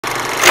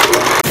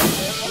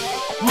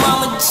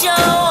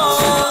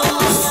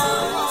Jones.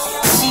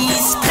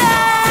 She's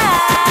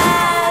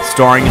back.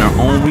 Starring in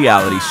her own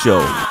reality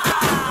show.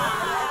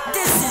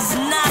 This is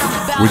not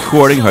about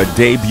Recording her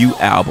debut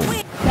album.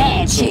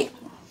 Bad chick.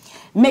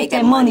 Make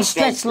that money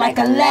stretch like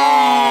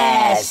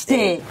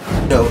elastic.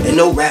 No, and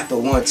no rapper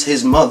wants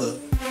his mother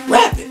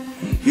rapping.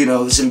 You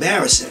know, it's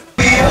embarrassing.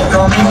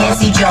 Call me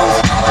Nancy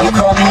Jones. You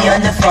call me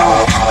on the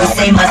phone. You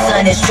say my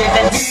son is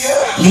tripping.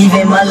 Leave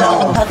him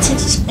alone. Our attention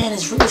span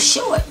is real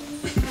short.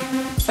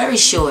 Very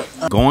short.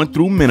 Going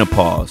through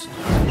menopause.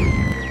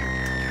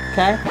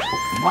 Okay.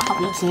 Wow,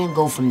 you can't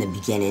go from the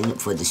beginning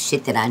for the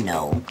shit that I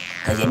know.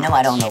 Because you know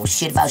I don't know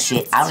shit about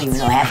shit. I don't even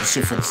know half the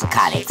shit for the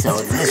psychotic. So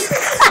listen,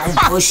 don't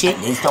bullshit.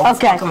 Just don't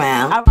fuck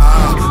around.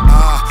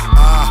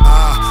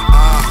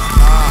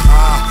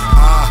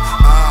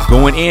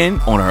 Going in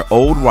on her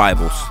old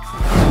rivals.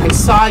 I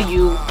saw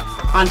you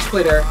on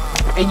Twitter,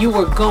 and you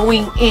were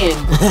going in.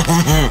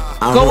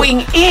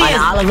 Going in. On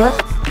Oliver?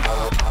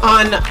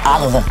 On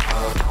Oliver.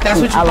 That's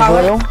what you call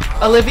her?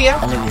 Olivia?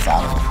 Oliver's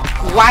Oliver.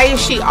 Why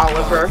is she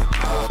Oliver?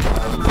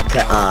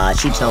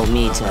 She told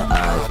me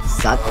to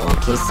suck or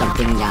kiss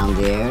something down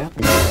there.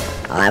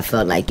 I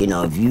felt like, you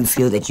know, if you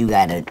feel that you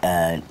got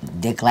a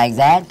dick like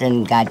that,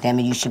 then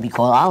goddammit, you should be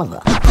called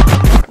Oliver.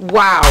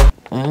 Wow.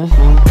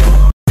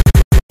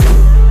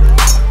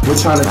 We're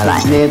trying to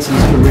take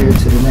Nancy's career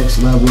to the next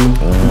level in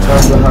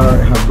terms of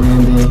her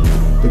branding,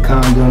 the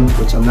condom,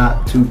 which I'm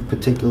not too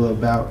particular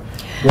about.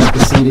 Want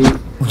the CD.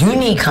 You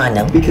need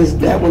condom. Because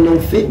that one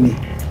don't fit me.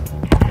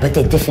 But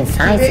they're different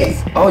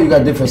sizes. Oh, you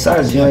got different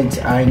sizes.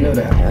 I know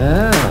that.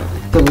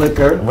 The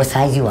liquor. What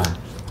size you are?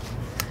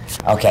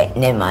 Okay,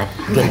 never mind.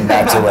 Getting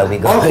back to where we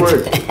go.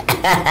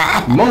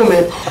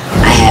 Moment.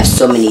 I have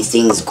so many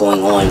things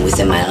going on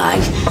within my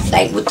life,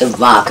 like with the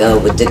vodka,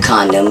 with the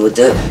condom, with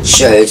the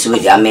shirts. I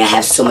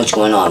have so much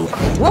going on.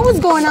 What was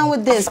going on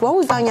with this? What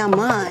was on your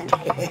mind?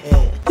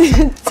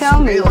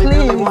 Tell me, please.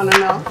 Really want to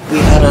know. We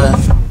had a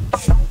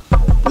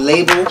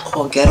label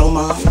called Ghetto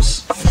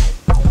Moms.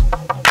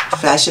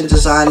 Fashion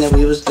design that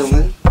we was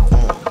doing.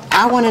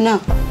 I want to know.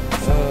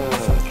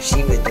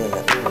 She was doing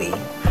the ooey.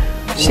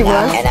 She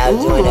was? And I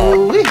was doing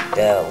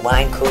the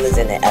wine coolers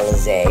and the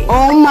Alizé.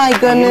 Oh my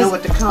goodness. You know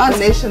what the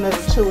combination of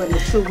the two and the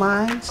two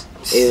minds?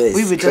 It was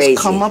we would crazy.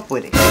 just come up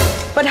with it.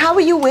 But how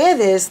would you wear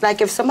this? Like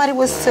if somebody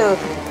was to,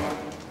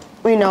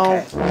 you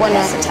know, want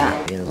That's the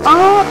top.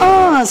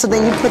 so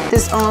then you put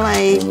this on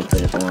like... Then you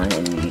put it on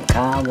and you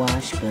car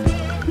wash, girl.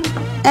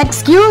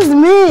 Excuse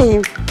me.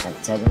 I'm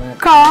talking about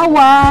Car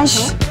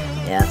wash.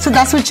 Yeah. So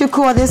that's what you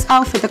call this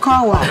outfit, the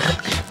car wash?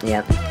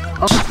 Yep.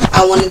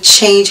 I want to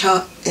change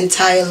her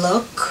entire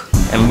look.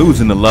 And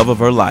losing the love of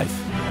her life.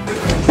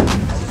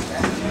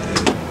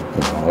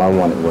 All I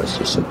wanted was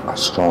just a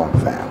strong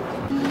family.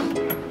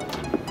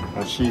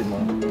 I see you,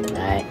 Mom. All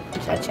right,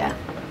 cha-cha.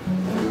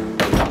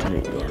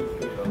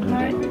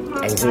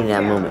 I can see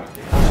that moment.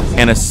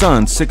 And a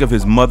son sick of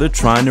his mother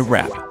trying to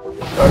rap.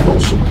 I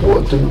don't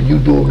support them. You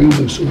do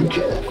music, so you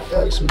can't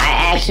ask me. I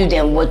asked you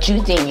then what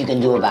you think you can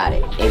do about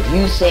it. If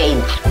you say,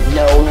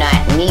 no,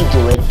 not me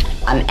do it,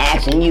 I'm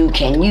asking you,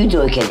 can you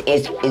do it? Because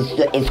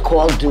it's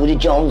called Do the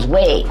Jones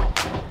Way.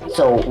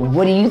 So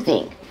what do you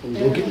think?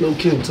 Go get Lil'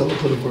 Kim, tell her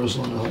to put a verse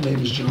on her. Her name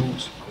is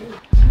Jones.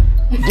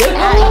 Get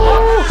out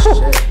of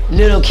here.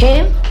 Little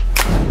Kim?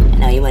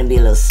 Now you want to be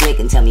a little slick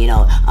and tell me, you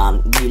know,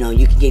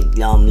 you can get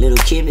Little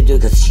Kim to do it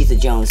because she's a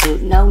Jones too.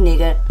 No,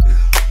 nigga.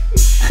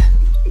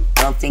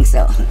 I don't think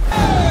so.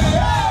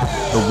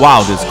 The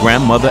wildest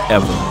grandmother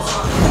ever.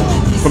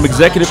 From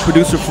executive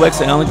producer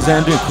Flex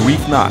Alexander and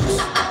Karif Knox.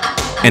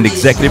 And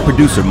executive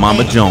producer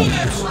Mama Jones.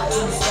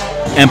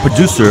 And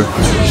producer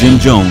Jim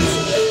Jones.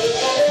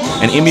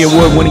 And Emmy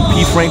Award-winning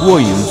P. Frank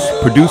Williams,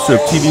 producer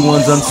of TV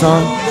One's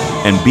Unsung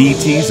and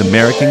BET's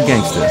American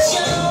Gangster.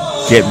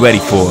 Get ready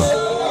for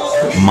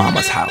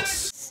Mama's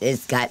House.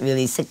 It's got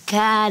really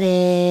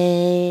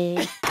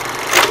psychotic.